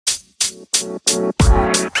Hello,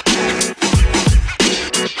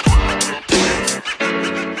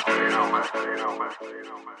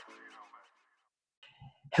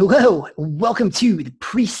 welcome to the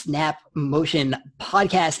Pre-Snap Motion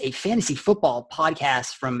Podcast, a fantasy football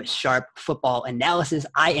podcast from Sharp Football Analysis.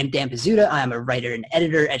 I am Dan Pizzuta. I am a writer and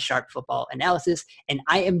editor at Sharp Football Analysis, and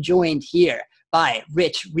I am joined here by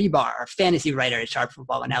Rich Hribar, our fantasy writer at Sharp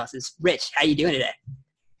Football Analysis. Rich, how you doing today?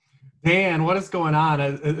 Dan, what is going on?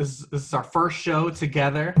 This is our first show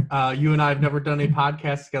together. You and I have never done a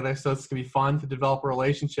podcast together, so it's going to be fun to develop a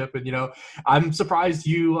relationship. And, I'm surprised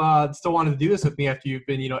you still wanted to do this with me after you've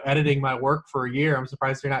been, editing my work for a year. I'm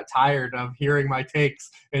surprised you're not tired of hearing my takes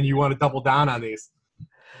and you want to double down on these.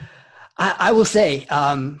 I will say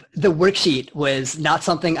the worksheet was not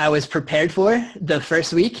something I was prepared for the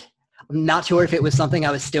first week. I'm not sure if it was something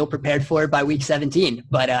I was still prepared for by week 17,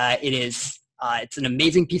 but it is. It's an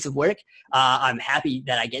amazing piece of work. I'm happy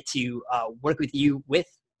that I get to work with you with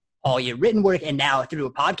all your written work and now through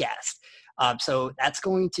a podcast. So that's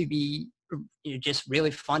going to be just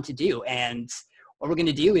really fun to do. And what we're going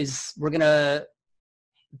to do is we're going to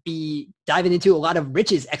be diving into a lot of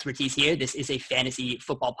Rich's expertise here. This is a fantasy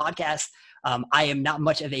football podcast. I am not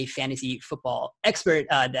much of a fantasy football expert.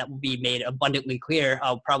 That will be made abundantly clear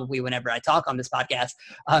probably whenever I talk on this podcast.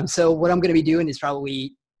 So what I'm going to be doing is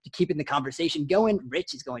probably keeping the conversation going.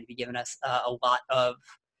 Rich is going to be giving us a lot of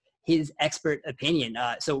his expert opinion.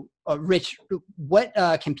 So Rich, what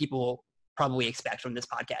can people probably expect from this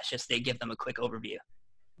podcast? Just to give them a quick overview.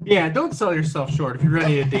 Yeah, don't sell yourself short. If you read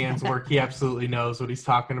any of Dan's work, he absolutely knows what he's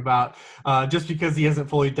talking about. Just because he hasn't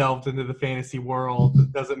fully delved into the fantasy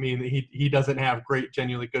world doesn't mean that he doesn't have great,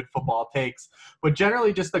 genuinely good football takes. But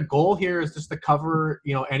generally, just the goal here is just to cover,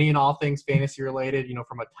 any and all things fantasy related,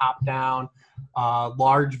 from a top-down,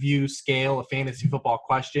 large view scale of fantasy football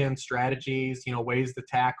questions, strategies, ways to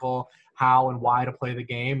tackle how and why to play the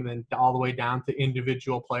game, and then all the way down to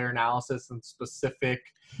individual player analysis and specific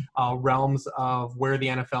realms of where the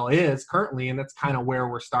NFL is currently. And that's kind of where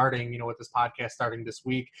we're starting, with this podcast starting this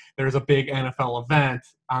week. There's a big NFL event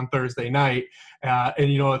on Thursday night. And,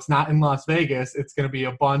 it's not in Las Vegas. It's going to be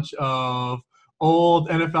a bunch of old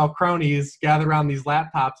NFL cronies gather around these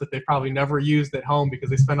laptops that they probably never used at home because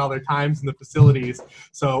they spend all their times in the facilities.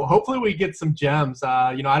 So hopefully we get some gems.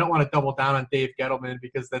 I don't want to double down on Dave Gettleman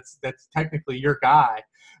because that's technically your guy.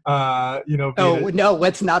 No,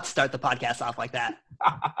 let's not start the podcast off like that.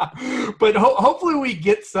 But hopefully we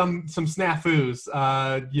get some snafus,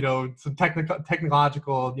 some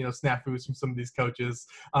technological, snafus from some of these coaches.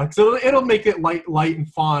 So it'll make it light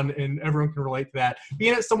and fun, and everyone can relate to that.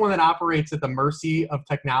 Being as someone that operates at the mercy of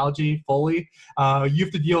technology fully, you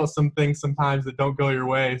have to deal with some things sometimes that don't go your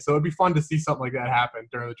way. So it'd be fun to see something like that happen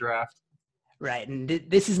during the draft. Right. And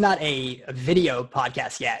this is not a video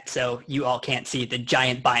podcast yet, so you all can't see the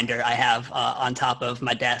giant binder I have on top of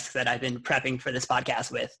my desk that I've been prepping for this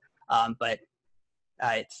podcast with. But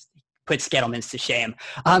it's put Gettleman's to shame.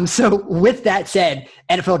 So with that said,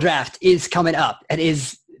 NFL draft is coming up. It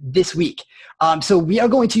is this week. So we are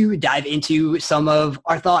going to dive into some of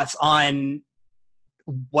our thoughts on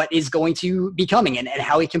what is going to be coming and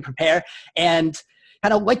how we can prepare. And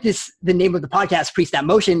kind of like this, the name of the podcast, Pre-Snap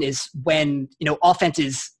Motion, is when,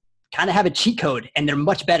 offenses kind of have a cheat code and they're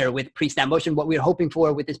much better with pre-snap motion. What we're hoping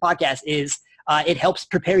for with this podcast is it helps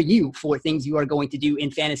prepare you for things you are going to do in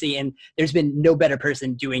fantasy. And there's been no better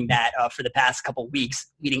person doing that for the past couple of weeks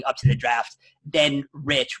leading up to the draft than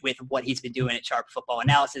Rich with what he's been doing at Sharp Football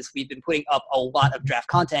Analysis. We've been putting up a lot of draft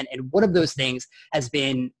content, and one of those things has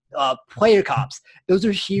been player comps. Those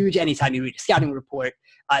are huge. Anytime you read a scouting report,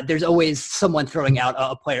 there's always someone throwing out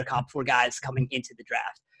a player comp for guys coming into the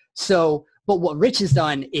draft. So, but what Rich has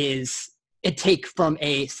done is take from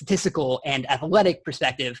a statistical and athletic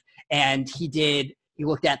perspective, and he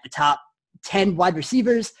looked at the top 10 wide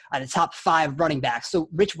receivers, the top 5 running backs. So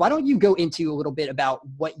Rich, why don't you go into a little bit about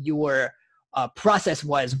what your process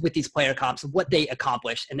was with these player comps, what they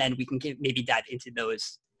accomplished, and then we can maybe dive into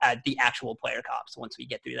those, the actual player comps once we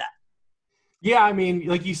get through that. Yeah, I mean,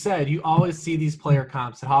 like you said, you always see these player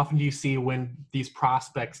comps. How often do you see when these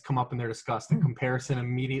prospects come up and they're discussed? The comparison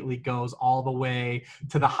immediately goes all the way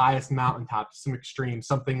to the highest mountaintop, to some extreme.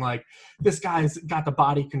 Something like, this guy's got the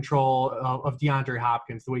body control of DeAndre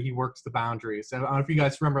Hopkins, the way he works the boundaries. I don't know if you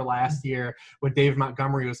guys remember last year when David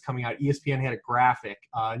Montgomery was coming out, ESPN had a graphic.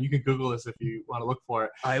 And you can Google this if you want to look for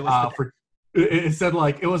it. It said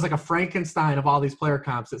it was like a Frankenstein of all these player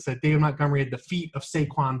comps. It said David Montgomery had the feet of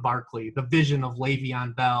Saquon Barkley, the vision of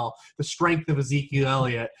Le'Veon Bell, the strength of Ezekiel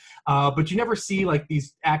Elliott. But you never see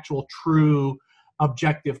these actual true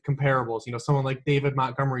objective comparables. Someone like David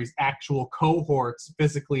Montgomery's actual cohorts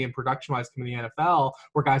physically and production-wise coming to the NFL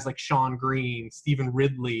were guys like Sean Green, Stephen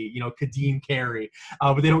Ridley, Kadeem Carey,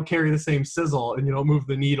 but they don't carry the same sizzle and move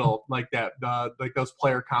the needle like that, like those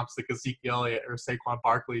player comps like Ezekiel Elliott or Saquon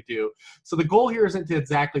Barkley do. So the goal here isn't to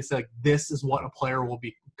exactly say like, this is what a player will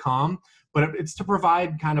become, but it's to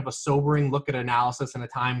provide kind of a sobering look at analysis in a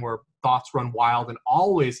time where thoughts run wild and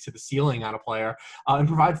always to the ceiling on a player, and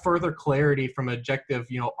provide further clarity from an objective,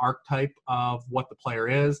 archetype of what the player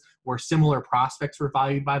is, where similar prospects were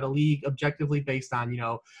valued by the league objectively based on,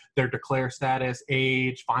 their declare status,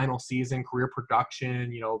 age, final season, career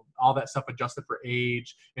production, all that stuff adjusted for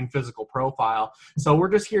age and physical profile. So we're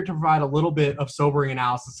just here to provide a little bit of sobering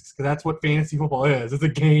analysis because that's what fantasy football is. It's a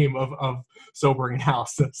game of sobering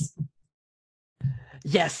analysis.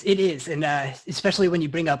 Yes, it is. And especially when you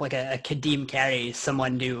bring up like a Kadeem Carey,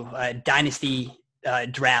 someone new, dynasty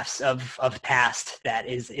drafts of past, that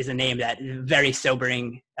is a name that very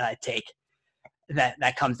sobering take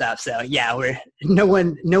that comes up. So yeah, no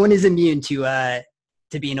one is immune to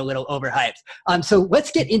being a little overhyped. So let's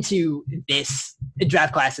get into this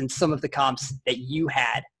draft class and some of the comps that you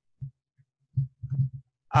had.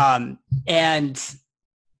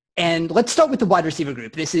 And let's start with the wide receiver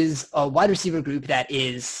group. This is a wide receiver group that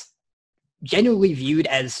is genuinely viewed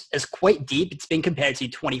as quite deep. It's been compared to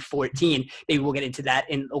 2014. Maybe we'll get into that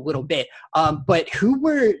in a little bit. But who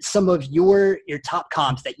were some of your top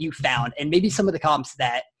comps that you found, and maybe some of the comps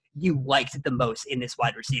that you liked the most in this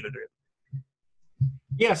wide receiver group?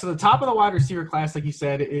 Yeah, so the top of the wide receiver class, like you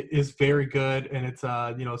said, it is very good, and it's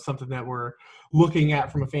something that we're looking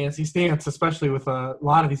at from a fantasy stance, especially with a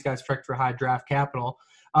lot of these guys tracked for high draft capital.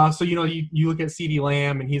 So, you look at CeeDee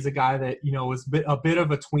Lamb, and he's a guy that, is a bit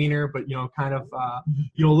of a tweener, but, kind of, a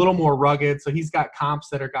little more rugged. So he's got comps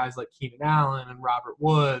that are guys like Keenan Allen and Robert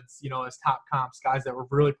Woods, as top comps, guys that were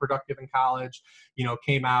really productive in college,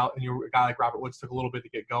 came out, and a guy like Robert Woods took a little bit to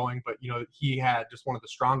get going, but, he had just one of the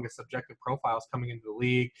strongest objective profiles coming into the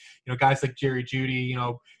league. Guys like Jerry Jeudy,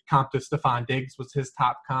 comp to Stephon Diggs was his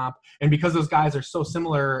top comp. And because those guys are so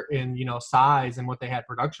similar in, size and what they had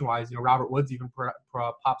production-wise, Robert Woods even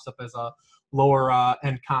pops up as a lower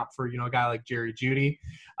end comp for, a guy like Jerry Jeudy.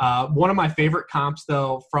 One of my favorite comps,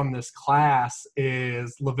 though, from this class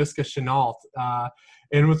is Laviska Shenault.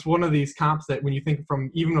 And it's one of these comps that when you think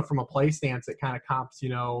even from a play stance, it kind of comps,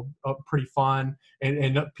 pretty fun.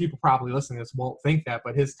 And people probably listening to this won't think that,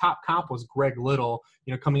 but his top comp was Greg Little,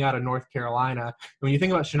 coming out of North Carolina. And when you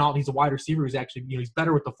think about Shenault, he's a wide receiver who's actually, he's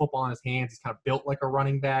better with the football in his hands. He's kind of built like a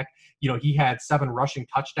running back. He had 7 rushing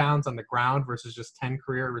touchdowns on the ground versus just 10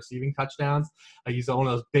 career receiving touchdowns. He's one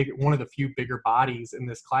of the few bigger bodies in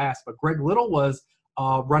this class. But Greg Little was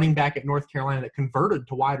running back at North Carolina that converted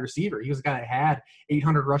to wide receiver. He was a guy that had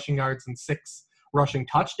 800 rushing yards and 6 rushing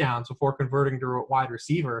touchdowns before converting to a wide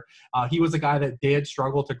receiver. He was a guy that did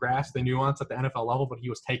struggle to grasp the nuance at the NFL level, but he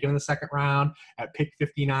was taken in the second round at pick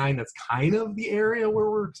 59. That's kind of the area where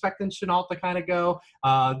we're expecting Shenault to kind of go.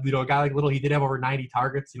 A guy like Little, he did have over 90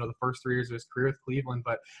 targets, the first 3 years of his career with Cleveland,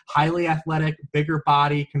 but highly athletic, bigger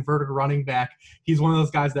body, converted running back. He's one of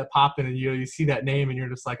those guys that popped in and you see that name and you're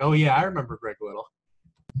just like, oh yeah, I remember Greg Little.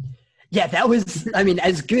 Yeah, that was,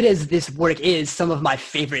 as good as this work is, some of my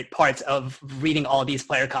favorite parts of reading all these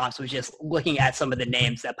player comps was just looking at some of the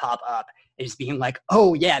names that pop up and just being like,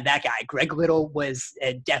 oh, yeah, that guy. Greg Little was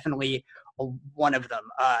definitely one of them.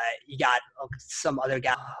 You got some other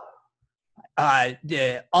guy.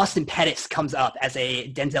 The Austin Pettis comes up as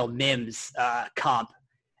a Denzel Mims comp.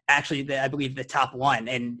 Actually, I believe the top one.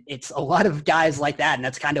 And it's a lot of guys like that, and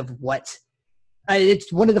that's kind of what –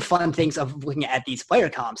 it's one of the fun things of looking at these player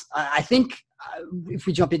comps. I think if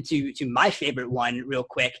we jump into my favorite one real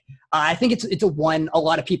quick, I think it's a one a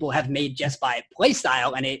lot of people have made just by play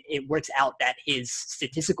style, and it works out that his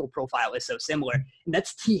statistical profile is so similar. And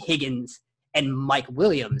that's T. Higgins and Mike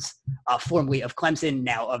Williams, formerly of Clemson,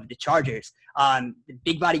 now of the Chargers.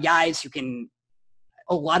 Big body guys who can –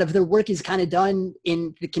 a lot of their work is kind of done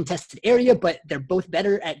in the contested area, but they're both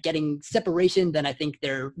better at getting separation than I think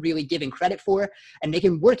they're really giving credit for. And they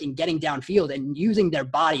can work in getting downfield and using their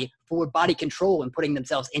body for body control and putting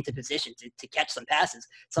themselves into position to catch some passes,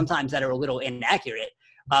 sometimes that are a little inaccurate.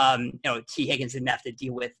 T. Higgins didn't have to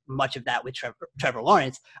deal with much of that with Trevor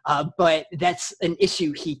Lawrence, but that's an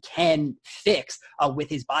issue he can fix with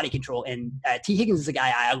his body control. And T. Higgins is a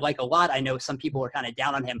guy I like a lot. I know some people are kind of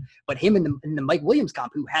down on him, but him and the Mike Williams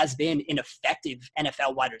comp, who has been an effective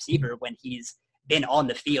NFL wide receiver when he's been on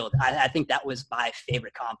the field, I think that was my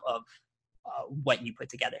favorite comp of what you put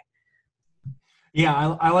together.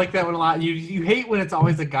 Yeah, I like that one a lot. You hate when it's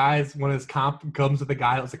always when his comp comes with a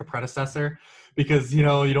guy that was like a predecessor, because, you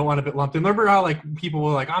don't want to get lumped in. Remember how like people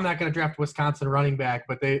were like, I'm not going to draft Wisconsin running back,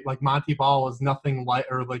 but they like Monty Ball was nothing like,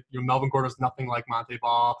 or like Melvin Gordon was nothing like Monty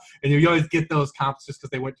Ball. And you always get those comps just because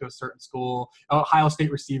they went to a certain school. Ohio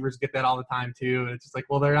State receivers get that all the time too. And it's just like,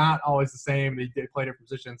 well, they're not always the same. They play different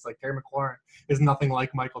positions. Like Terry McLaurin is nothing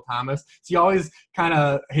like Michael Thomas. So you always kind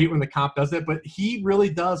of hate when the comp does it, but he really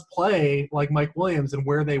does play like Mike Williams, and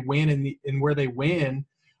where they win and where they win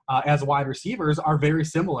as wide receivers are very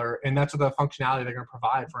similar, and that's the functionality they're going to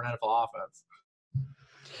provide for an NFL offense.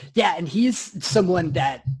 Yeah, and he's someone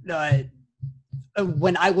that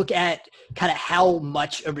when I look at kind of how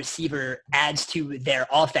much a receiver adds to their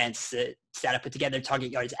offense, stat I put together,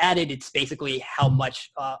 target yards added, it's basically how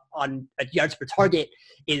much on yards per target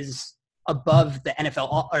is above the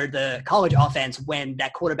NFL or the college offense when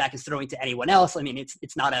that quarterback is throwing to anyone else. I mean,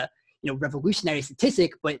 it's not a revolutionary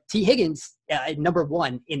statistic, but T. Higgins, number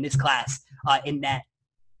one in this class, in that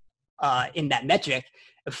metric,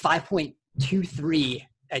 5.23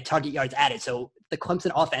 target yards added. So the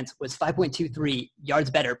Clemson offense was 5.23 yards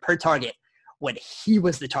better per target when he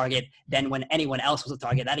was the target than when anyone else was the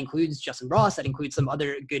target. That includes Justin Ross. That includes some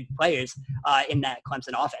other good players in that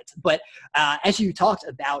Clemson offense. But as you talked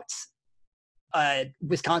about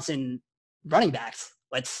Wisconsin running backs,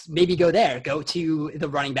 let's maybe go there. Go to the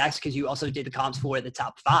running backs, because you also did the comps for the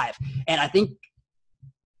top 5. And I think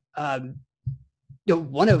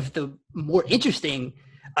one of the more interesting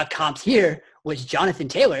comps here was Jonathan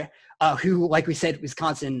Taylor, who, like we said,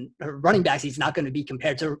 Wisconsin running backs, he's not going to be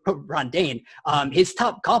compared to Ron Dayne. His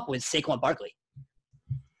top comp was Saquon Barkley.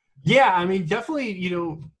 Yeah, I mean, definitely,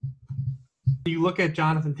 you look at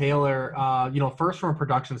Jonathan Taylor, first from a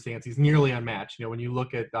production stance, he's nearly unmatched. When you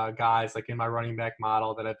look at guys like in my running back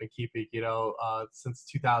model that I've been keeping, since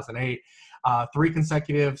 2008, 3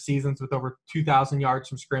 consecutive seasons with over 2,000 yards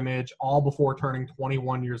from scrimmage, all before turning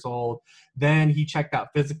 21 years old. Then he checked out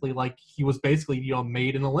physically like he was basically,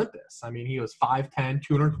 made in Olympus. I mean, he was 5'10",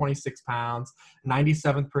 226 pounds,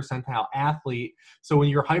 97th percentile athlete. So when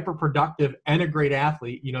you're hyper productive and a great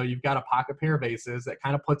athlete, you've got a pocket pair of aces that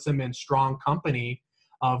kind of puts him in strong company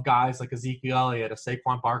of guys like Ezekiel Elliott, a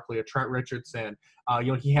Saquon Barkley, a Trent Richardson.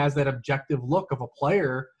 He has that objective look of a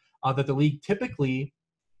player that the league typically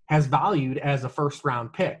has valued as a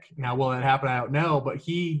first-round pick. Now, will that happen? I don't know, but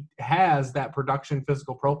he has that production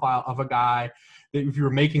physical profile of a guy that if you were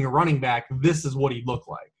making a running back, this is what he'd look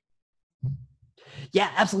like. Yeah,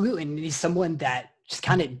 absolutely. And he's someone that just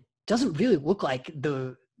kind of doesn't really look like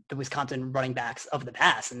the Wisconsin running backs of the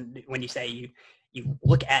past. And when you say you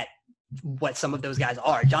look at what some of those guys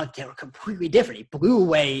are, Jonathan Taylor, completely different. He blew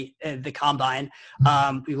away the combine.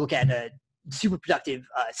 We look at a super productive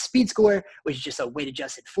speed score, which is just a weight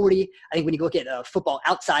adjusted 40. I think when you look at Football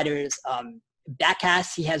Outsiders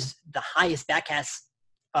backcast, he has the highest backcast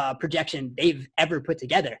projection they've ever put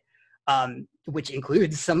together, which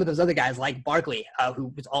includes some of those other guys like Barkley,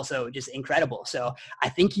 who was also just incredible. So I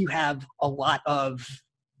think you have a lot of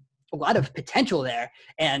potential there.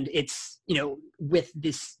 And it's, with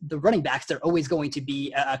the running backs, they're always going to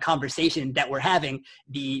be a conversation that we're having,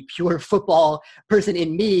 the pure football person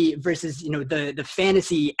in me versus, the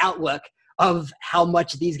fantasy outlook of how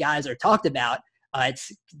much these guys are talked about.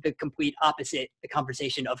 It's the complete opposite, the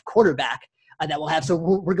conversation of quarterback that we'll have. So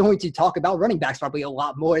we're going to talk about running backs probably a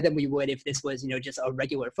lot more than we would if this was, just a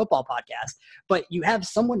regular football podcast. But you have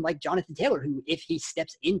someone like Jonathan Taylor, who, if he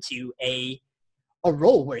steps into a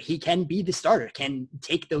role where he can be the starter, can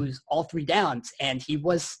take those all 3 downs. And he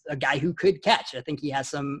was a guy who could catch. I think he has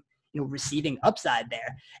some, receiving upside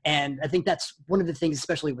there. And I think that's one of the things,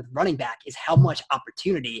 especially with running back, is how much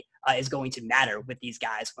opportunity is going to matter with these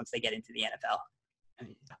guys once they get into the NFL.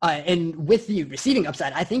 And with the receiving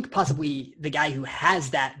upside, I think possibly the guy who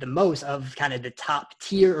has that the most of kind of the top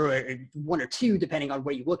tier, or 1 or 2, depending on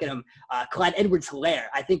where you look at him, Clyde Edwards-Helaire.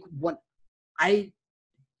 I think when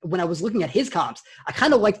I was looking at his comps, I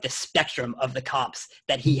kind of liked the spectrum of the comps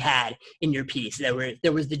that he had in your piece. There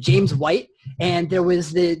was the James White, and there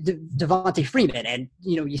was the Devontae Freeman. And,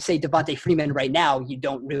 you say Devontae Freeman right now, you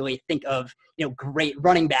don't really think of, great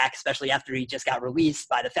running back, especially after he just got released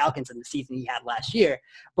by the Falcons in the season he had last year.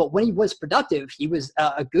 But when he was productive, he was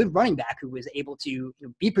a good running back who was able to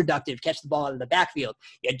be productive, catch the ball out of the backfield.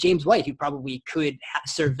 You had James White, who probably could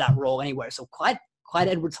serve that role anywhere. So Clyde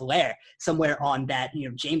Edwards-Helaire, somewhere on that,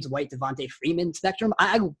 James White, Devontae Freeman spectrum.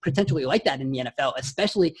 I potentially like that in the NFL,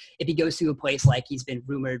 especially if he goes to a place like he's been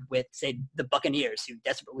rumored with, say, the Buccaneers, who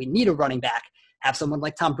desperately need a running back, have someone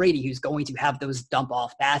like Tom Brady who's going to have those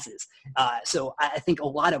dump-off passes. So I think a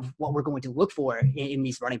lot of what we're going to look for in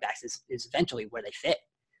these running backs is eventually where they fit.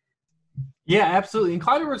 Yeah, absolutely. And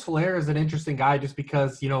Clyde Edwards-Helaire is an interesting guy just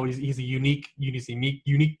because, you know, he's a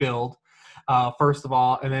unique build, first of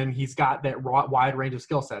all, and then he's got that wide range of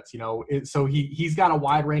skill sets, you know. So he's got a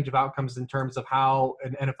wide range of outcomes in terms of how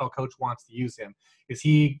an NFL coach wants to use him.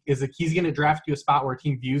 He's going to draft you a spot where a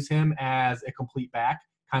team views him as a complete back,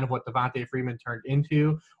 kind of what Devontae Freeman turned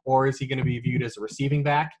into, or is he going to be viewed as a receiving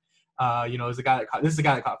back? You know, this is a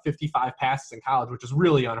guy that caught 55 passes in college, which is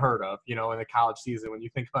really unheard of, you know, in the college season when you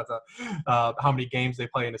think about how many games they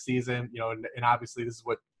play in a season, you know, and obviously this is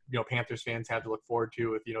what, you know, Panthers fans have to look forward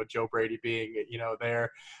to with, you know, Joe Brady being, you know, there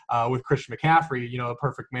with Christian McCaffrey, you know, a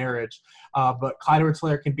perfect marriage. But Clyde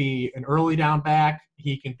Edwards-Helaire can be an early down back.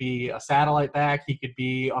 He can be a satellite back. He could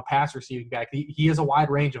be a pass receiving back. He has a wide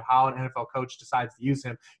range of how an NFL coach decides to use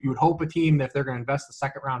him. You would hope a team that if they're going to invest a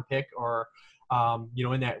second round pick or you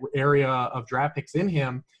know, in that area of draft picks in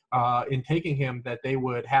him, in taking him, that they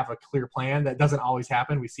would have a clear plan. That doesn't always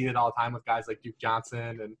happen. We see it all the time with guys like Duke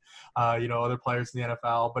Johnson and, you know, other players in the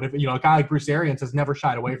NFL. But if, you know, a guy like Bruce Arians has never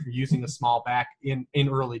shied away from using a small back in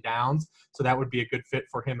early downs. So that would be a good fit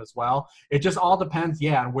for him as well. It just all depends,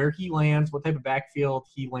 yeah, on where he lands, what type of backfield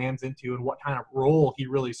he lands into, and what kind of role he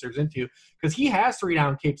really serves into. Because he has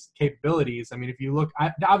 3-down capabilities. I mean, if you look,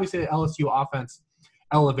 obviously the LSU offense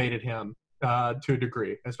elevated him to a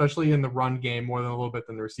degree, especially in the run game more than a little bit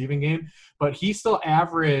than the receiving game. But he still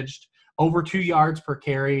averaged over 2 yards per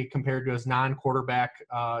carry compared to his non-quarterback,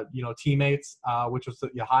 you know, teammates, which was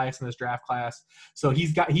the highest in this draft class. So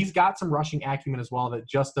he's got some rushing acumen as well that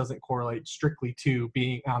just doesn't correlate strictly to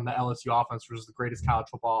being on the LSU offense, which is the greatest college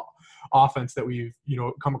football offense that we've, you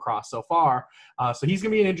know, come across so far. So he's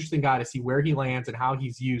going to be an interesting guy to see where he lands and how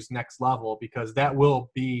he's used next level, because that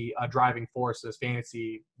will be a driving force as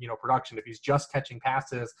fantasy, you know, production. If he's just catching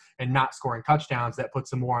passes and not scoring touchdowns, that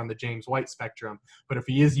puts him more on the James White spectrum. But if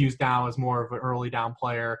he is used now as more of an early down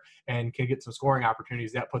player and can get some scoring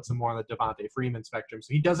opportunities, that puts him more on the Devontae Freeman spectrum.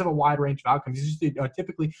 So he does have a wide range of outcomes. He's just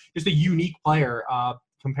typically just a unique player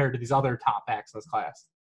compared to these other top backs in this class.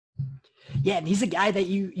 Yeah, and he's a guy that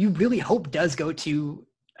you really hope does go to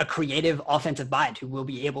a creative offensive mind who will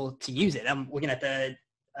be able to use it. I'm looking at the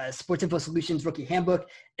Sports Info Solutions rookie handbook.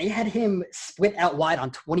 They had him split out wide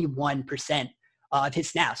on 21% of his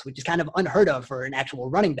snaps, which is kind of unheard of for an actual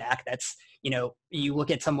running back. That's, you know, you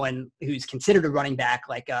look at someone who's considered a running back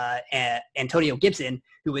like Antonio Gibson,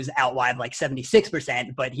 who was out wide like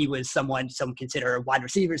 76%, but he was some consider a wide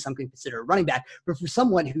receiver, some can consider a running back. But for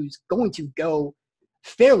someone who's going to go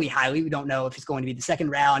fairly highly, we don't know if it's going to be the second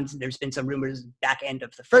round. There's been some rumors back end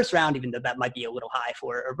of the first round, even though that might be a little high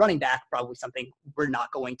for a running back, probably something we're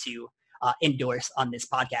not going to endorse on this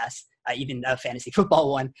podcast, even a fantasy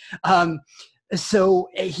football one. So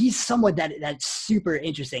he's someone that's super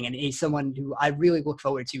interesting, and he's someone who I really look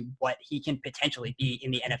forward to what he can potentially be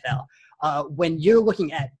in the NFL. When you're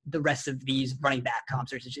looking at the rest of these running back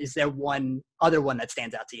comps, is there one other one that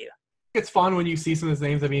stands out to you? It's fun when you see some of his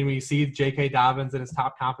names. I mean, when you see J.K. Dobbins and his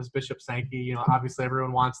top comp is Bishop Sankey, you know, obviously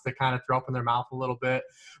everyone wants to kind of throw up in their mouth a little bit.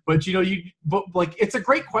 But, you know, but it's a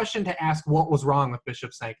great question to ask what was wrong with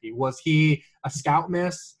Bishop Sankey. Was he a scout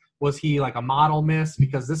miss? Was he like a model miss?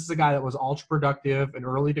 Because this is a guy that was ultra productive and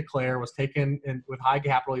early declare, was taken in with high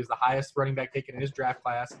capital. He was the highest running back taken in his draft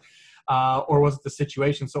class. Or was it the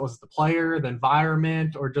situation? So was it the player, the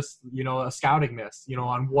environment, or just, you know, a scouting miss, you know,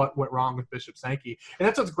 on what went wrong with Bishop Sankey? And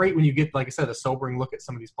that's what's great when you get, like I said, a sobering look at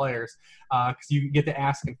some of these players, because you get to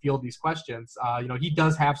ask and field these questions. You know, he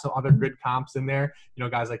does have some other good comps in there, you know,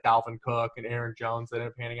 guys like Dalvin Cook and Aaron Jones that end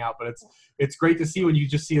up panning out. But it's great to see when you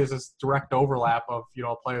just see there's this direct overlap of, you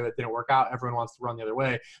know, a player that didn't work out. Everyone wants to run the other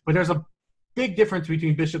way. But there's a big difference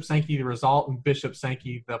between Bishop Sankey, the result, and Bishop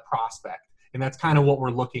Sankey, the prospect. And that's kind of what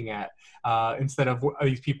we're looking at, instead of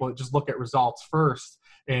these people that just look at results first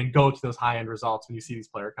and go to those high-end results when you see these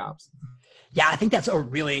player comps. Yeah, I think that's a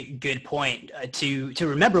really good point to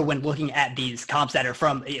remember when looking at these comps that are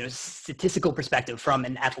from, you know, statistical perspective, from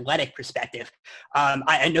an athletic perspective.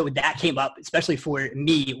 I know that came up, especially for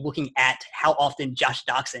me, looking at how often Josh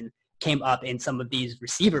Doctson came up in some of these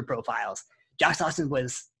receiver profiles. Josh Doctson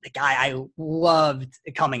was the guy I loved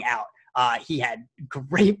coming out. He had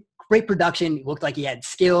great production, looked like he had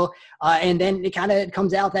skill. And then it kind of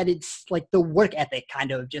comes out that it's like the work ethic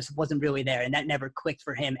kind of just wasn't really there. And that never clicked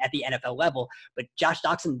for him at the NFL level. But Josh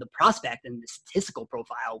Doctson, the prospect and the statistical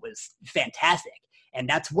profile was fantastic. And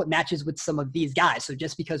that's what matches with some of these guys. So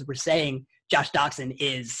just because we're saying Josh Doctson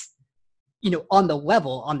is, you know, on the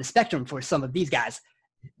level, on the spectrum for some of these guys,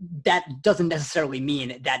 that doesn't necessarily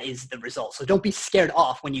mean that is the result. So don't be scared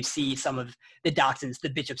off when you see some of the Doctsons,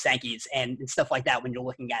 the Bishop Sankeys, and stuff like that when you're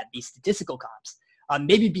looking at these statistical comps.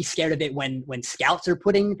 maybe be scared of it when scouts are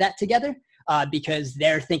putting that together. Because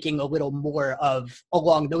they're thinking a little more of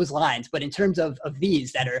along those lines. But in terms of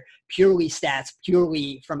these that are purely stats,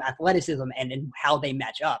 purely from athleticism and how they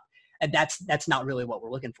match up, and that's not really what we're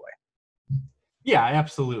looking for. Yeah,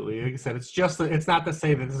 absolutely. Like I said, it's not to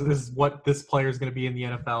say that this is what this player is going to be in the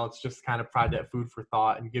NFL. It's just kind of provide that food for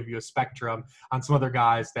thought and give you a spectrum on some other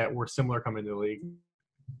guys that were similar coming into the league.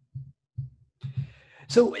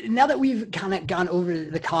 So now that we've kind of gone over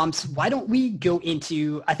the comps, why don't we go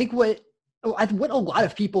into, I think what a lot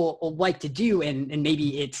of people like to do, and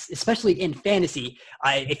maybe it's especially in fantasy,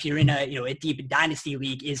 if you're in a deep dynasty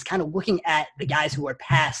league, is kind of looking at the guys who are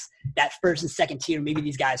past that first and second tier, maybe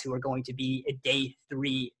these guys who are going to be a day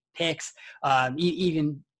 3 picks,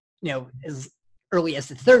 even as early as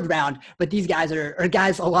the 3rd round. But these guys are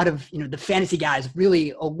guys a lot of the fantasy guys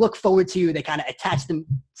really look forward to. They kind of attach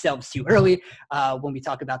themselves to early. When we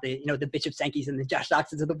talk about the Bishop Sankey's and the Josh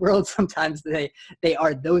Doxsons of the world, sometimes they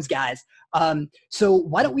are those guys. So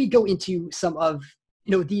why don't we go into some of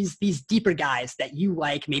these deeper guys that you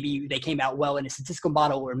like? Maybe they came out well in a statistical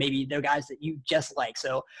model, or maybe they're guys that you just like.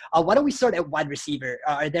 So why don't we start at wide receiver?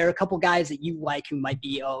 Are there a couple guys that you like who might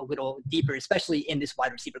be a little deeper, especially in this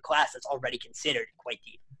wide receiver class that's already considered quite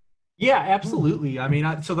deep? Yeah, absolutely. I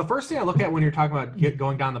mean, so the first thing I look at when you're talking about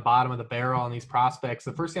going down the bottom of the barrel on these prospects,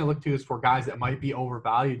 the first thing I look to is for guys that might be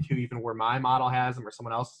overvalued too, even where my model has them or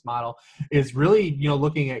someone else's model, is really,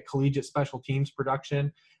 looking at collegiate special teams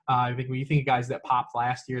production. I think when you think of guys that popped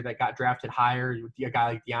last year that got drafted higher, a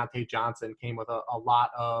guy like Deontay Johnson came with a lot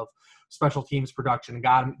of special teams production and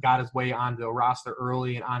got his way onto the roster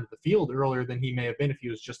early and onto the field earlier than he may have been if he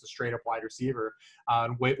was just a straight up wide receiver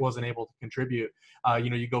and wasn't able to contribute.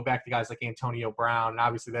 You go back to guys like Antonio Brown, and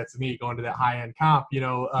obviously that's me going to that high end comp,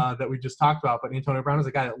 that we just talked about. But Antonio Brown is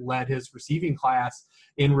a guy that led his receiving class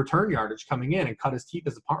in return yardage coming in and cut his teeth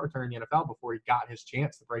as a punt returner in the NFL before he got his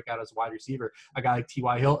chance to break out as a wide receiver. A guy like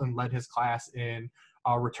T.Y. Hilton led his class in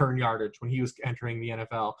return yardage when he was entering the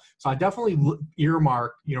NFL. So I definitely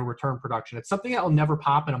earmark, return production. It's something that will never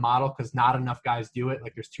pop in a model because not enough guys do it.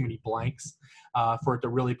 Like there's too many blanks for it to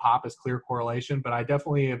really pop as clear correlation. But I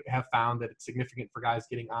definitely have found that it's significant for guys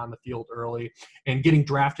getting on the field early and getting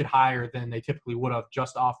drafted higher than they typically would have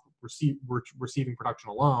just off receiving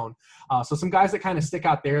production alone. So some guys that kind of stick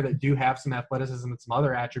out there that do have some athleticism and some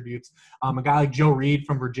other attributes. A guy like Joe Reed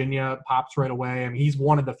from Virginia pops right away. I mean, he's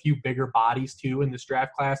one of the few bigger bodies too in this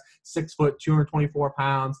draft class. 6 foot, 224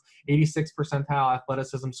 pounds, 86 percentile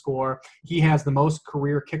athleticism score. He has the most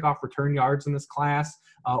career kickoff return yards in this class.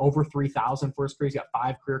 Over 3,000 for his career. He's got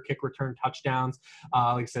 5 career kick return touchdowns.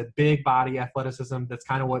 Like I said, big body athleticism. That's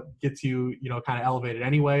kind of what gets you, kind of elevated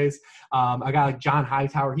anyways. A guy like John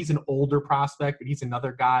Hightower, he's an older prospect, but he's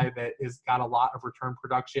another guy that has got a lot of return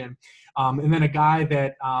production. And then a guy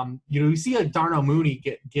that, you see like Darnell Mooney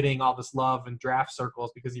getting all this love in draft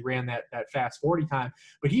circles because he ran that fast 40 time,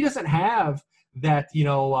 but he doesn't have that,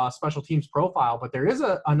 special teams profile. But there is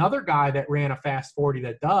another guy that ran a fast 40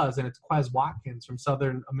 that does, and it's Quez Watkins from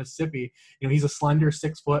Southern Mississippi. He's a slender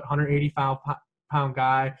 6 foot, 185-pound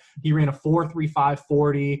guy. He ran a 4.35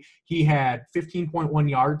 40. He had 15.1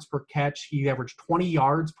 yards per catch. He averaged 20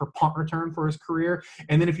 yards per punt return for his career.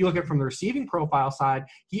 And then if you look at it from the receiving profile side,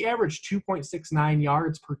 he averaged 2.69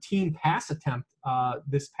 yards per team pass attempt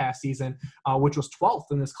this past season, which was 12th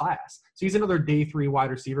in this class. So he's another day 3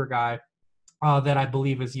 wide receiver guy that I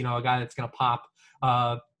believe is, a guy that's going to pop.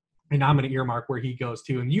 And I'm going to earmark where he goes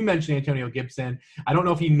to. And you mentioned Antonio Gibson. I don't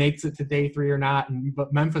know if he makes it to day 3 or not,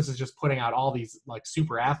 but Memphis is just putting out all these like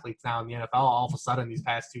super athletes now in the NFL all of a sudden these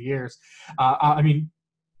past 2 years.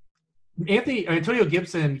 Antonio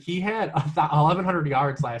Gibson, he had 1,100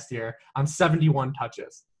 yards last year on 71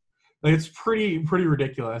 touches. Like it's pretty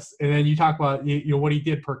ridiculous. And then you talk about what he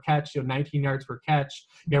did per catch, 19 yards per catch.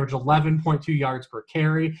 He averaged 11.2 yards per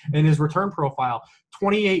carry. And his return profile,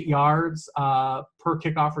 28 yards per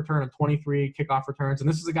kickoff return and 23 kickoff returns. And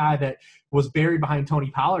this is a guy that was buried behind Tony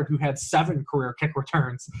Pollard, who had 7 career kick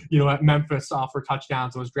returns, at Memphis for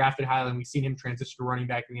touchdowns and was drafted highly. And we've seen him transition to running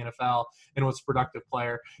back in the NFL and was a productive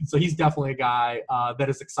player. So he's definitely a guy that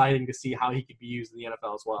is exciting to see how he could be used in the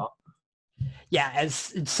NFL as well. Yeah,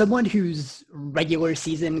 as someone whose regular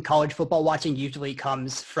season college football watching usually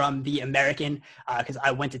comes from the American, because I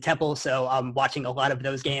went to Temple, so I'm watching a lot of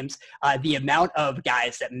those games. The amount of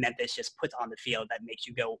guys that Memphis just puts on the field that makes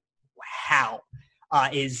you go, wow,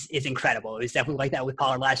 is incredible. It was definitely like that with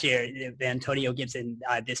Pollard last year, Antonio Gibson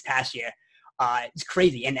this past year. It's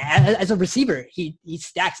crazy. And as a receiver, he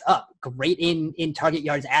stacks up great in target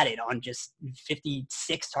yards added on just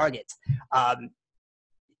 56 targets.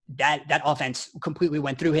 that offense completely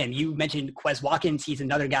went through him. You mentioned Quez Watkins. He's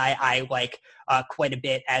another guy I like quite a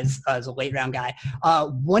bit as a late round guy.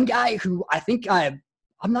 One guy who I think I'm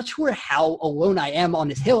not sure how alone I am on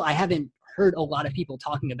this hill. I haven't heard a lot of people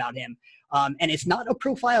talking about him. And it's not a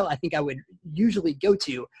profile I think I would usually go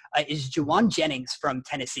to, is Jauan Jennings from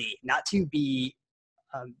Tennessee, not to be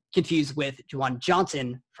confused with Juwan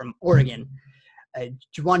Johnson from Oregon.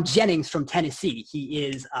 Jauan Jennings from Tennessee. He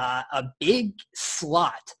is a big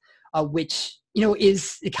slot, which,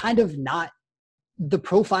 is kind of not the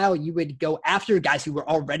profile you would go after, guys who were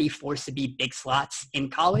already forced to be big slots in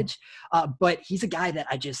college. But he's a guy that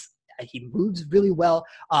he moves really well.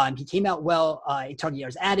 He came out well in target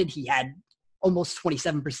yards added. He had almost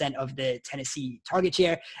 27% of the Tennessee target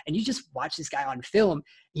share. And you just watch this guy on film.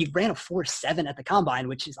 He ran a 4.7 at the combine,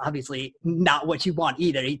 which is obviously not what you want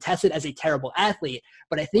either. He tested as a terrible athlete.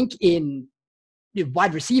 But I think in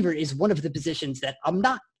wide receiver is one of the positions that I'm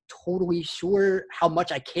not totally sure how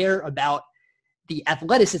much I care about the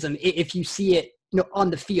athleticism. If you see it,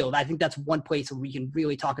 on the field, I think that's one place where we can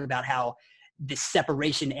really talk about how the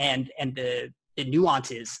separation and the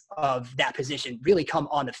nuances of that position really come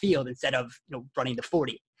on the field instead of running the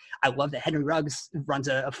 40. I love that Henry Ruggs runs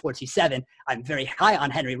a 4.27. I'm very high on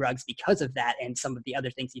Henry Ruggs because of that and some of the other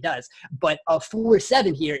things he does. But a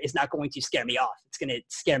 4.7 here is not going to scare me off. It's going to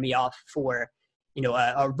scare me off for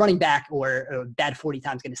a running back, or a bad 40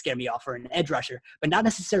 times going to scare me off for an edge rusher, but not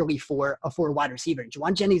necessarily for a wide receiver.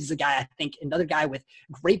 Jauan Jennings is a guy, I think, another guy with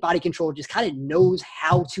great body control, just kind of knows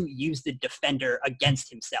how to use the defender against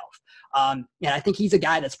himself. And I think he's a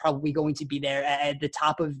guy that's probably going to be there at the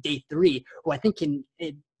top of day 3, who I think can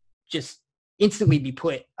just instantly be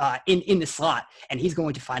put in the slot, and he's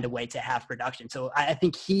going to find a way to have production. So I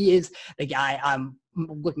think he is the guy I'm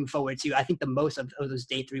looking forward to. I think the most of those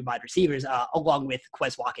day 3 wide receivers, along with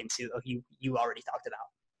Quez Watkins, who you already talked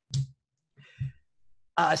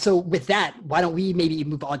about. So with that, why don't we maybe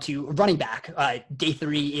move on to running back? Day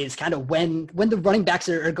 3 is kind of when the running backs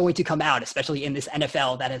are going to come out, especially in this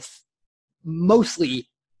NFL that has mostly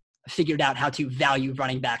figured out how to value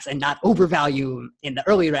running backs and not overvalue in the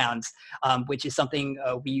early rounds, which is something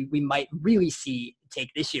we might really see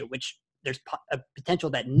take this year, which there's a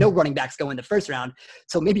potential that no running backs go in the first round.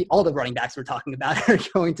 So maybe all the running backs we're talking about are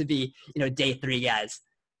going to be, day 3 guys.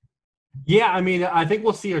 Yeah, I mean, I think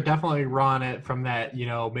we'll see her definitely run it from that,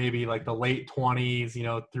 maybe like the late 20s,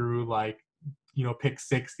 through like, pick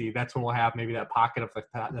 60. That's when we'll have maybe that pocket of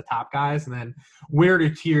the top guys. And then where do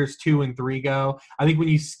tiers 2 and 3 go? I think when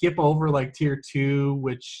you skip over like tier 2,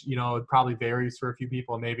 which, it probably varies for a few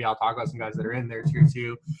people. Maybe I'll talk about some guys that are in there, tier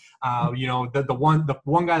 2. The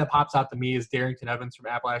one guy that pops out to me is Darrington Evans from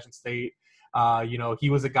Appalachian State. He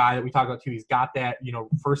was a guy that we talked about too. He's got that,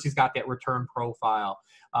 first he's got that return profile,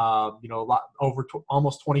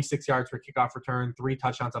 almost 26 yards per kickoff return, 3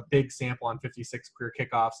 touchdowns, a big sample on 56 career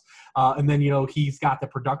kickoffs. And then, he's got the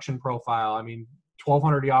production profile. I mean,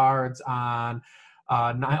 1,200 yards on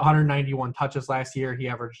 191 touches last year. He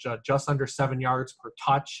averaged just under 7 yards per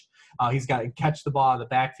touch. He's got to catch the ball in the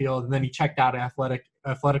backfield, and then he checked out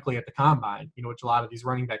athletically at the combine, which a lot of these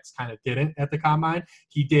running backs kind of didn't at the combine.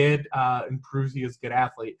 He did improve. He was a good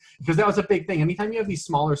athlete, because that was a big thing. Anytime you have these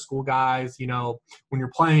smaller school guys, when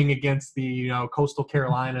you're playing against the, Coastal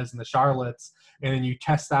Carolinas and the Charlottes, and then you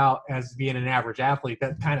test out as being an average athlete,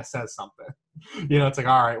 that kind of says something. It's like,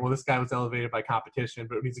 all right, well, this guy was elevated by competition,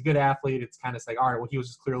 but when he's a good athlete, it's kind of like, all right, well, he was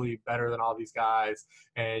just clearly better than all these guys,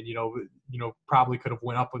 and probably could have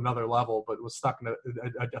went up another level, but was stuck in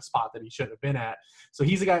a spot that he shouldn't have been at. So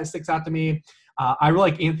he's a guy that sticks out to me. I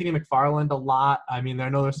really like Anthony McFarland a lot. I mean, I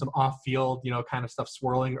know there's some off-field, kind of stuff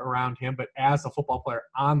swirling around him, but as a football player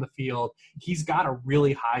on the field, he's got a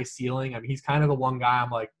really high ceiling. I mean, he's kind of the one guy I'm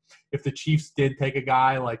like, if the Chiefs did take a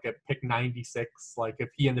guy like at pick 96, like if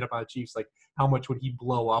he ended up on the Chiefs, like how much would he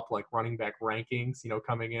blow up like running back rankings,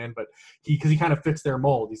 coming in? But because he kind of fits their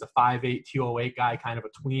mold. He's a 5'8", 208 guy, kind of a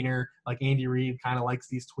tweener. Like Andy Reid kind of likes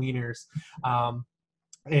these tweeners.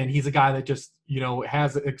 And he's a guy that just,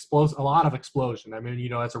 has a lot of explosion. I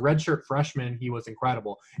mean, as a redshirt freshman, he was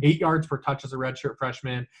incredible. 8 yards per touch as a redshirt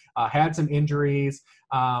freshman, had some injuries.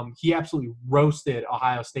 He absolutely roasted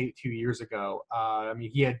Ohio State 2 years ago. I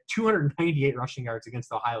mean, he had 298 rushing yards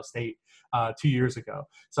against Ohio State 2 years ago.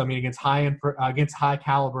 So, I mean, against high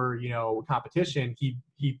caliber, competition,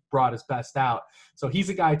 he brought his best out. So he's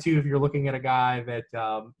a guy too, if you're looking at a guy that,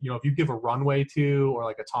 if you give a runway to, or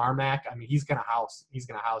like a tarmac, I mean, he's going to house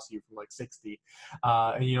you from like 60.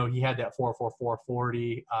 And, he had that 4.44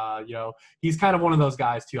 40. He's kind of one of those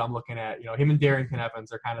guys too. I'm looking at, him and Darrington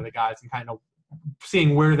Evans are kind of the guys and kind of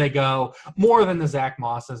seeing where they go more than the Zach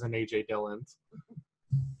Mosses and AJ Dillons.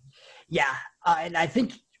 Yeah, and I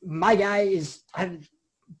think my guy is. I'm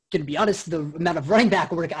going to be honest. The amount of running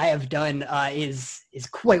back work I have done is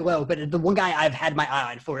quite low. But the one guy I've had my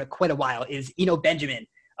eye on for quite a while is Eno Benjamin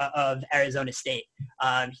of Arizona State.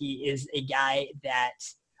 He is a guy that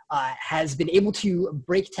has been able to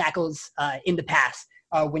break tackles in the past.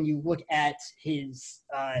 When you look at his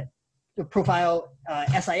profile,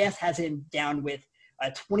 SIS has him down with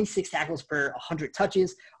 26 tackles per 100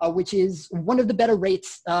 touches, which is one of the better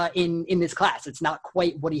rates in this class. It's not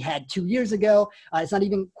quite what he had 2 years ago. It's not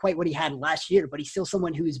even quite what he had last year, but he's still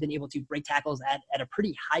someone who's been able to break tackles at a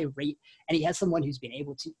pretty high rate. And he has someone who's been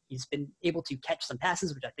able to catch some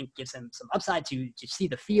passes, which I think gives him some upside to see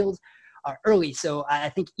the field early. So I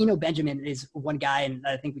think Eno Benjamin is one guy, and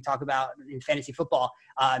I think we talk about in fantasy football.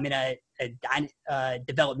 I'm in a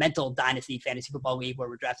developmental dynasty fantasy football league where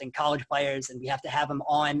we're drafting college players, and we have to have them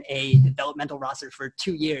on a developmental roster for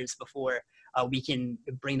 2 years before we can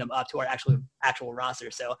bring them up to our actual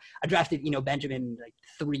roster. So I drafted Eno Benjamin like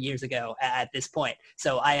 3 years ago at this point.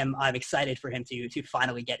 So I'm excited for him to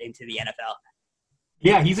finally get into the NFL.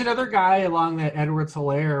 Yeah, he's another guy along that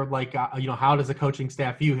Edwards-Helaire, like, how does the coaching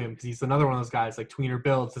staff view him? Because he's another one of those guys like Tweener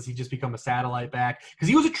builds. Does he just become a satellite back? Because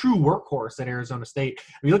he was a true workhorse at Arizona State.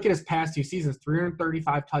 If you look at his past 2 seasons,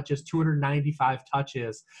 335 touches, 295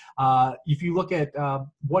 touches. If you look at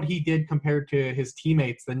what he did compared to his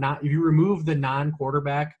teammates, if you remove the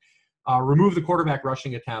non-quarterback, remove the quarterback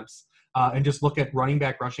rushing attempts, and just look at running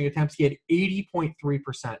back rushing attempts, he had 80.3%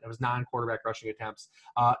 of his non-quarterback rushing attempts,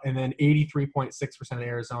 and then 83.6% of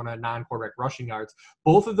Arizona non-quarterback rushing yards.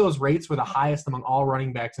 Both of those rates were the highest among all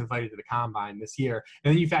running backs invited to the combine this year.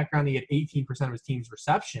 And then you factor on he had 18% of his team's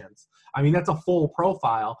receptions. I mean, that's a full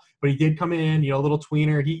profile, but he did come in, a little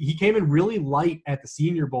tweener. He came in really light at the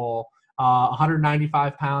Senior Bowl,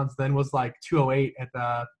 195 pounds, then was like 208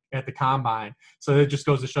 at the combine. So it just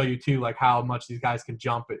goes to show you too, like how much these guys can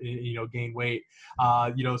jump, gain weight.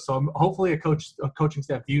 So hopefully a coaching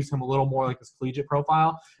staff views him a little more like his collegiate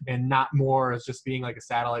profile and not more as just being like a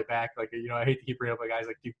satellite back. Like, I hate to keep bringing up guys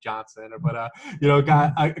like Duke Johnson, but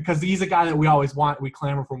because he's a guy that we always want, we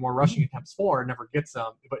clamor for more rushing attempts for and never gets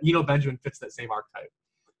them. But Benjamin fits that same archetype.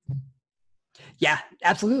 Yeah,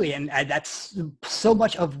 absolutely. And that's so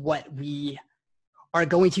much of what we are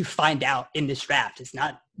going to find out in this draft. It's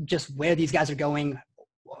not just where these guys are going.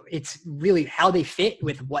 It's really how they fit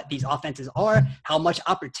with what these offenses are, how much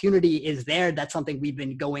opportunity is there. That's something we've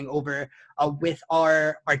been going over with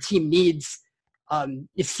our team needs a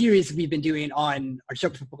series we've been doing on our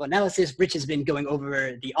Sharp Football Analysis. Rich has been going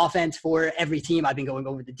over the offense for every team. I've been going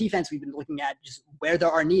over the defense. We've been looking at just where there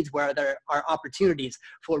are needs, where there are opportunities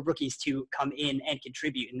for rookies to come in and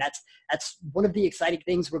contribute. And that's one of the exciting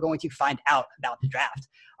things we're going to find out about the draft.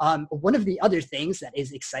 One of the other things that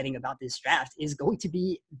is exciting about this draft is going to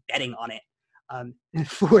be betting on it.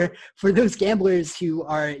 For those gamblers who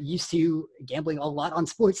are used to gambling a lot on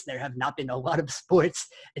sports, there have not been a lot of sports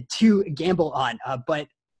to gamble on, but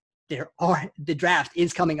the draft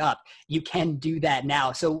is coming up. You can do that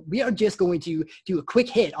now. So we are just going to do a quick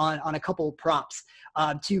hit on a couple props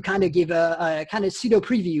to kind of give a kind of pseudo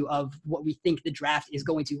preview of what we think the draft is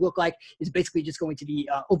going to look like. It's basically just going to be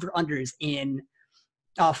over-unders in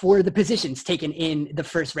for the positions taken in the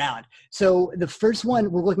first round. So the first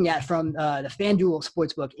one we're looking at from the FanDuel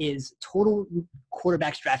Sportsbook is total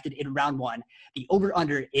quarterbacks drafted in round 1. The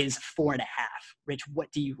over-under is 4.5. Rich,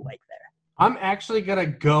 what do you like there? I'm actually going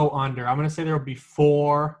to go under. I'm going to say there will be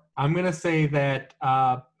 4. I'm going to say that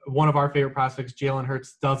one of our favorite prospects, Jalen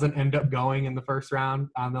Hurts, doesn't end up going in the first round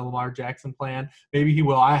on the Lamar Jackson plan. Maybe he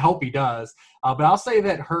will. I hope he does. But I'll say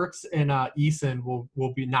that Hurts and Eason will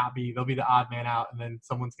they'll be the odd man out, and then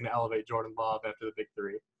someone's going to elevate Jordan Love after the big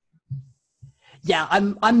 3. Yeah,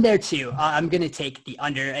 I'm there too. I'm going to take the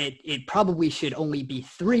under. It probably should only be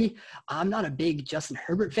 3. I'm not a big Justin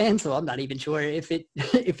Herbert fan, so I'm not even sure if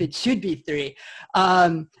it should be 3.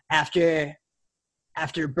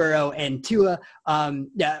 After Burrow and Tua,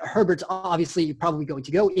 Herbert's obviously probably going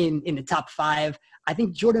to go in the top 5. I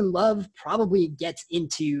think Jordan Love probably gets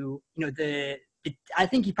into, I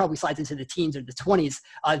think he probably slides into the teens or the 20s,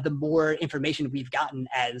 the more information we've gotten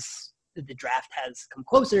as the draft has come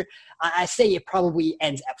closer. I say it probably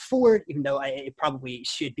ends at 4, even though it probably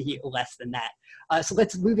should be less than that. So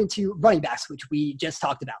let's move into running backs, which we just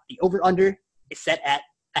talked about. The over-under is set at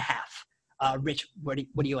 0.5. Rich, what do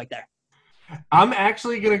you like there? I'm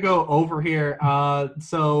actually going to go over here.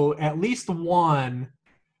 So at least one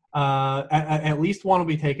At least one will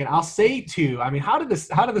be taken. I'll say 2. I mean, how did the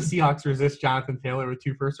Seahawks resist Jonathan Taylor with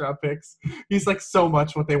 2 first-round picks? He's like so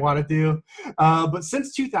much what they want to do. But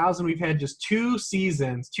since 2000, we've had just 2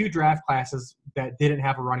 draft classes that didn't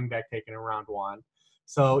have a running back taken in round 1.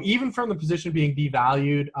 So even from the position being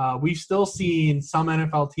devalued, we've still seen some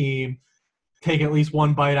NFL team take at least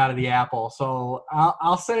one bite out of the apple. So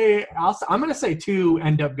I'm going to say 2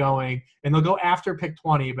 end up going, and they'll go after pick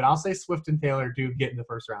 20, but I'll say Swift and Taylor do get in the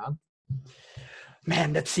first round.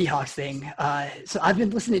 Man, that Seahawks thing. So I've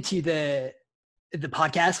been listening to the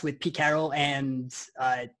podcast with Pete Carroll and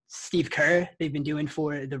Steve Kerr. They've been doing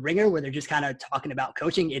for The Ringer, where they're just kind of talking about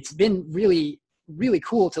coaching. It's been really, really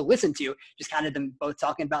cool to listen to, just kind of them both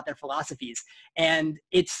talking about their philosophies. And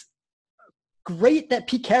it's great that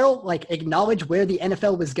Pete Carroll acknowledged where the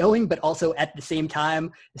NFL was going, but also at the same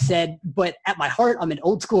time said, but at my heart, I'm an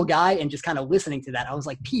old school guy, and just kind of listening to that. I was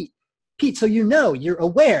like, Pete, so you're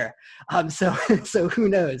aware. So who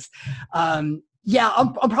knows? Yeah,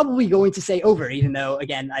 I'm probably going to say over, even though,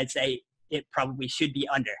 again, I'd say it probably should be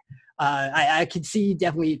under. I could see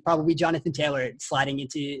definitely probably Jonathan Taylor sliding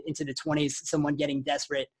into the 20s, someone getting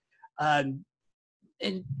desperate.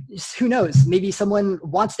 And who knows, maybe someone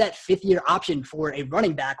wants that 5th-year option for a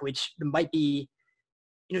running back, which might be,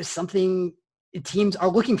 something teams are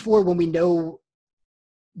looking for when we know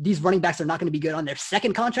these running backs are not going to be good on their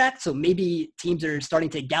second contract. So maybe teams are starting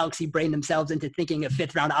to galaxy brain themselves into thinking a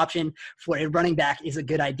 5th-round option for a running back is a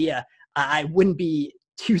good idea. I wouldn't be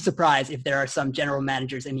too surprised if there are some general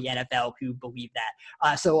managers in the NFL who believe that.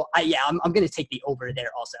 I'm going to take the over there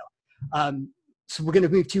also. So we're going to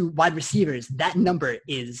move to wide receivers. That number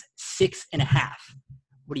is 6.5.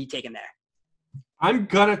 What are you taking there? I'm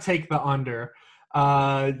going to take the under.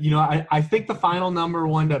 I think the final number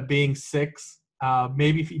will end up being 6,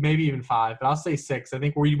 maybe even 5, but I'll say 6. I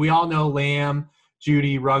think we all know Lamb,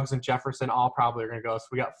 Judy, Ruggs, and Jefferson all probably are going to go. So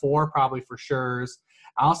we got 4 probably for sure.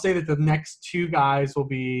 I'll say that the next 2 guys will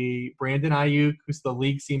be Brandon Ayuk, who's the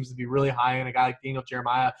league seems to be really high, and a guy like Daniel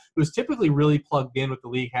Jeremiah, who's typically really plugged in with the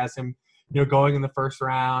league, has him going in the first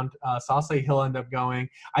round. So I'll say he'll end up going.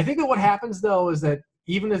 I think that what happens, though, is that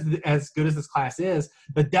even as good as this class is,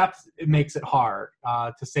 the depth, it makes it hard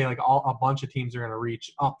to say a bunch of teams are going to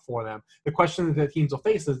reach up for them. The question that teams will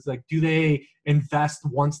face is do they invest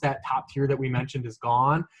once that top tier that we mentioned is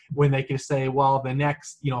gone, when they can say, well, the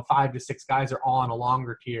next 5 to 6 guys are all on a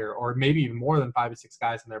longer tier, or maybe even more than 5 to 6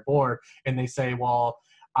 guys on their board, and they say, well,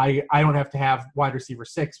 I don't have to have wide receiver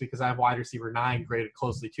 6 because I have wide receiver 9 graded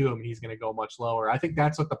closely to him, and he's going to go much lower. I think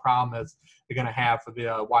that's what the problem is they're going to have for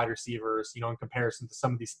the wide receivers, in comparison to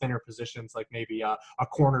some of these thinner positions, like maybe a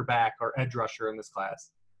cornerback or edge rusher in this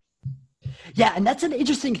class. Yeah, and that's an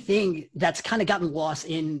interesting thing that's kind of gotten lost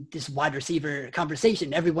in this wide receiver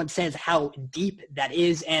conversation. Everyone says how deep that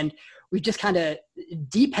is, and we just kind of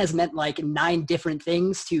deep has meant 9 different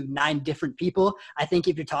things to 9 different people. I think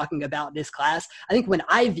if you're talking about this class, I think when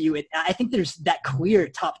I view it, I think there's that clear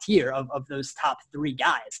top tier of those top 3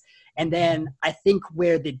 guys. And then I think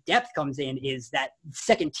where the depth comes in is that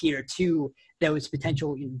second tier to those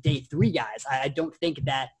potential day 3 guys. I don't think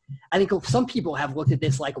that – I think some people have looked at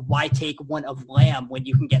this why take one of Lamb when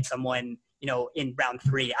you can get someone, in round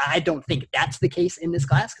 3. I don't think that's the case in this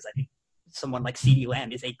class, because I think someone like CeeDee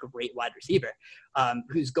Lamb is a great wide receiver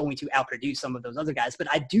who's going to outproduce some of those other guys. But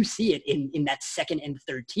I do see it in that second and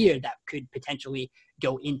third tier that could potentially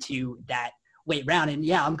go into that late round. And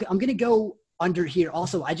yeah, I'm going to go under here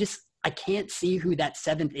also. I can't see who that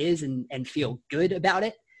 7th is and feel good about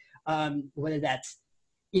it. Whether that's,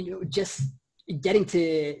 just getting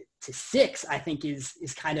to 6, I think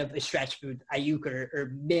is kind of a stretch with Ayuk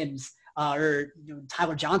or Mims.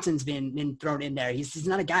 Tyler Johnson's been thrown in there. He's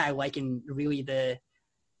not a guy I like in really the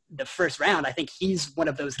first round. I think he's one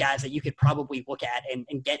of those guys that you could probably look at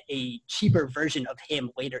and get a cheaper version of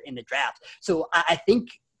him later in the draft. So I think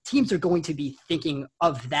teams are going to be thinking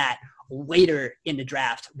of that later in the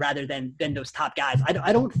draft rather than those top guys.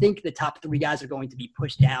 I don't think the top 3 guys are going to be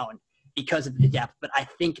pushed down because of the depth, but I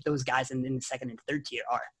think those guys in the second and third tier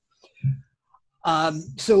are.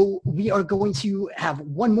 So we are going to have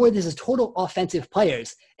one more. This is total offensive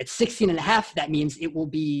players. At 16.5, that means it will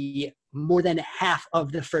be more than half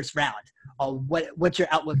of the first round. What's your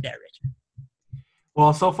outlook there, Rich?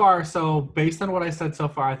 Well, so based on what I said so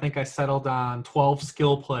far, I think I settled on 12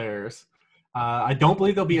 skill players. I don't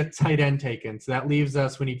believe there'll be a tight end taken. So that leaves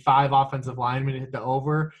us, we need 5 offensive linemen to hit the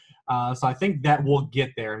over. So I think that we'll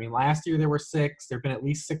get there. I mean, last year there were 6. There have been at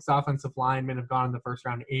least 6 offensive linemen have gone in the first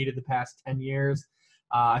round, 8 of the past 10 years.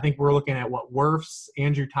 I think we're looking at Wirfs,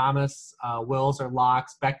 Andrew Thomas, Wills, or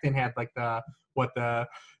Locks. Becton had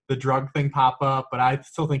the the drug thing pop up, but I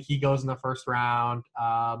still think he goes in the first round.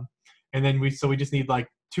 And then we just need like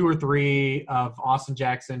 2 or 3 of Austin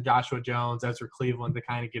Jackson, Joshua Jones, Ezra Cleveland to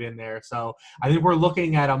kind of get in there. So I think we're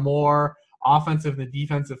looking at a more offensive than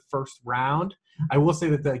defensive first round. I will say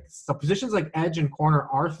that the positions like edge and corner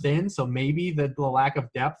are thin, so maybe the lack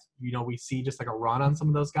of depth, we see just like a run on some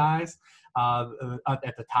of those guys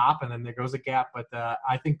at the top, and then there goes a gap. But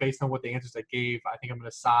I think based on what the answers I gave, I think I'm going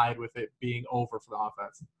to side with it being over for the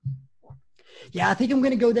offense. Yeah, I think I'm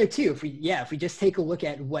going to go there too. If we just take a look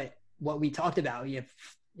at what we talked about, you have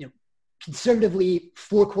conservatively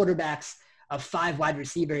 4 quarterbacks, 5 wide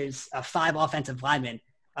receivers, 5 offensive linemen.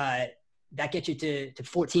 That gets you to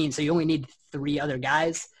 14. So you only need 3 other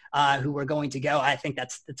guys who are going to go. I think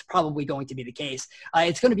that's probably going to be the case.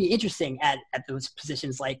 It's going to be interesting at those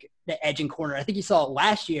positions like the edge and corner. I think you saw it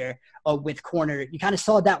last year with corner. You kind of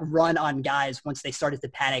saw that run on guys once they started to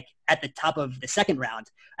panic at the top of the second round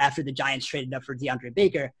after the Giants traded up for DeAndre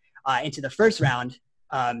Baker into the first round.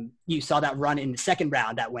 You saw that run in the second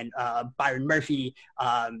round that went Byron Murphy,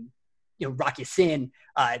 Rocky Sin,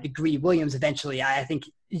 the Greedy Williams eventually. I think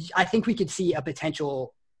we could see a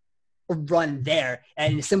potential run there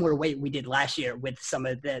in a similar way we did last year with some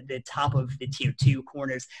of the top of the tier 2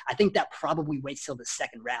 corners. I think that probably waits till the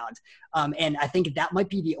second round. And I think that might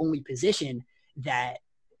be the only position that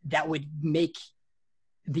would make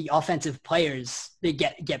the offensive players, they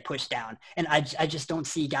get pushed down. And I just don't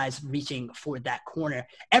see guys reaching for that corner.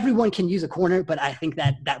 Everyone can use a corner, but I think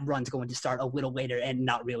that run's going to start a little later and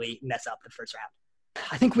not really mess up the first round.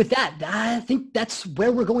 I think with that, I think that's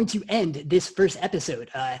where we're going to end this first episode.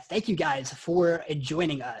 Thank you guys for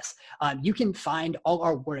joining us. You can find all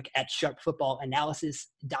our work at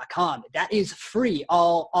sharpfootballanalysis.com. That is free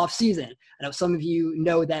all off season. I know some of you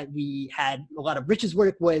know that we had a lot of Rich's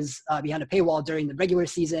work was behind a paywall during the regular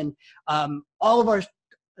season. All of our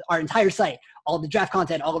entire site, all the draft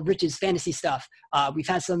content, all of Rich's fantasy stuff. We've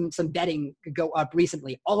had some betting go up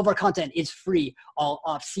recently. All of our content is free all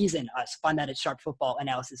off season. So find that at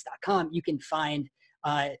sharpfootballanalysis.com. You can find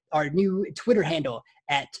our new Twitter handle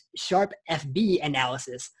at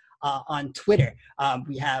sharpfbanalysis on Twitter.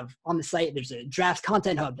 We have on the site, there's a draft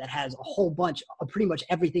content hub that has a whole bunch of pretty much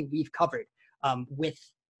everything we've covered with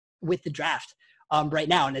the draft. Right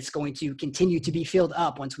now, and it's going to continue to be filled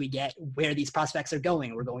up once we get where these prospects are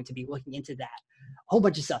going. We're going to be looking into that, a whole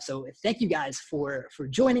bunch of stuff. So thank you guys for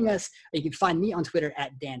joining us. You can find me on Twitter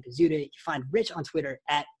at Dan Pizzuta. You can find Rich on Twitter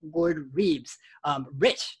at Lord Reeves.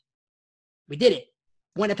 Rich, we did it.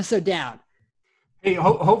 1 episode down. Hey,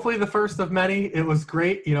 hopefully the first of many. It was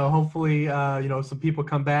great. Hopefully, some people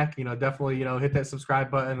come back. Definitely, hit that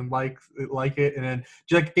subscribe button and like it. And then,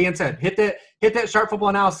 just like Dan said, hit that Sharp Football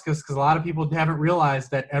Analysis because a lot of people haven't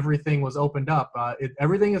realized that everything was opened up.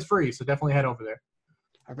 Everything is free, so definitely head over there.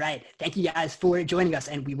 All right. Thank you guys for joining us,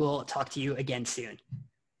 and we will talk to you again soon.